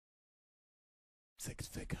Six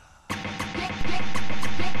figure. Can't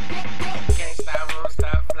stop, won't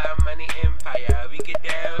stop, FlyMoney Empire. We get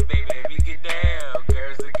down, baby, we get down.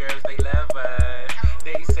 Girls, the girls, they love us.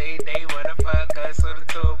 They say they wanna fuck us on the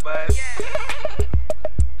tour bus.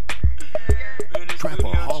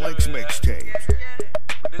 Trapaholics mixtapes.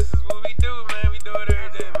 But this is what we do, man. We do it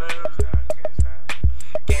every day, man.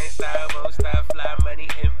 Can't stop, won't stop, FlyMoney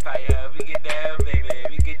Empire. We get down, baby,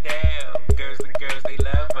 we get down. Girls, the girls, they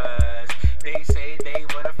love us. They say they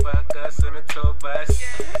wanna fuck us on the tour bus.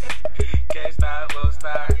 Can't stop, won't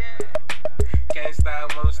stop. Can't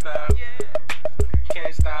stop, won't stop.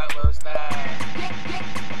 Can't stop, won't stop.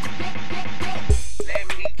 Let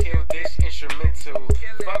me kill this instrumental.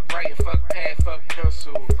 Fuck writing, fuck pad, fuck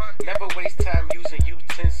pencil. Never waste time using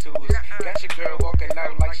utensils. Got your girl walking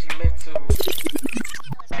out like she meant to.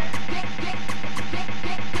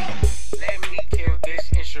 Let me kill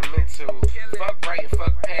this instrumental. Fuck writing,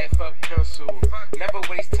 fuck pad, fuck pencil. Never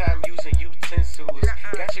waste time using utensils.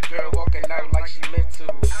 Got your girl walking out like she meant to.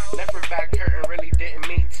 Left her back hurting, really didn't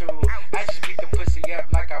mean to. I just beat the pussy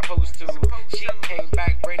up like I supposed to. She came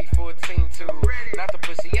back ready for a team two. Not the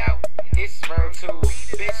pussy out, it's round two.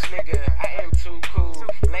 Bitch nigga, I am too cool.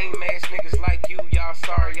 Lame ass niggas like you, y'all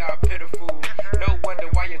sorry, y'all pitiful. No wonder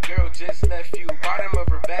why your girl just left you. Bottom of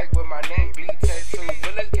her bag with my name be tattooed.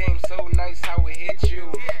 Bullet game so nice how it hit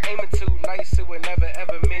you. Aiming too nice, it would never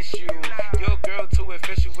ever miss you. Your girl too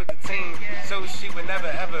official with the team, so she would never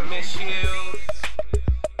ever miss you.